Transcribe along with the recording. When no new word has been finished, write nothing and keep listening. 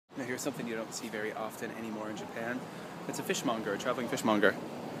Now here's something you don't see very often anymore in Japan. It's a fishmonger, a traveling fishmonger.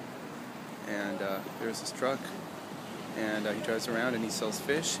 And there's this truck, and he drives around and he sells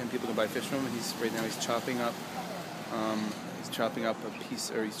fish, and people can buy fish from him. And right now he's chopping up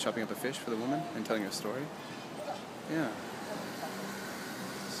a fish for the woman and telling her a story. Yeah.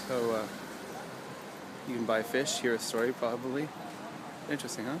 So you can buy fish, hear a story probably.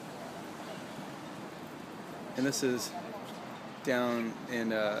 Interesting, huh? And this is down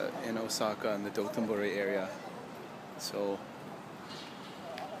in Osaka in the Dotonbori area. So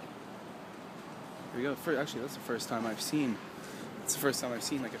here we go. Actually, that's the first time I've seen. It's the first time I've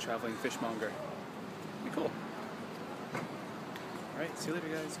seen like a traveling fishmonger. Pretty cool. All right, see you later,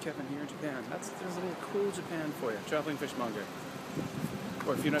 guys. Kevin here in Japan. There's a little cool Japan for you. Traveling fishmonger.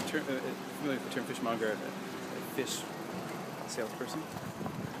 Or if you're not familiar with the term fishmonger, a fish salesperson.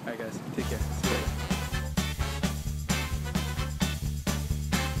 All right, guys. Take care. See you later.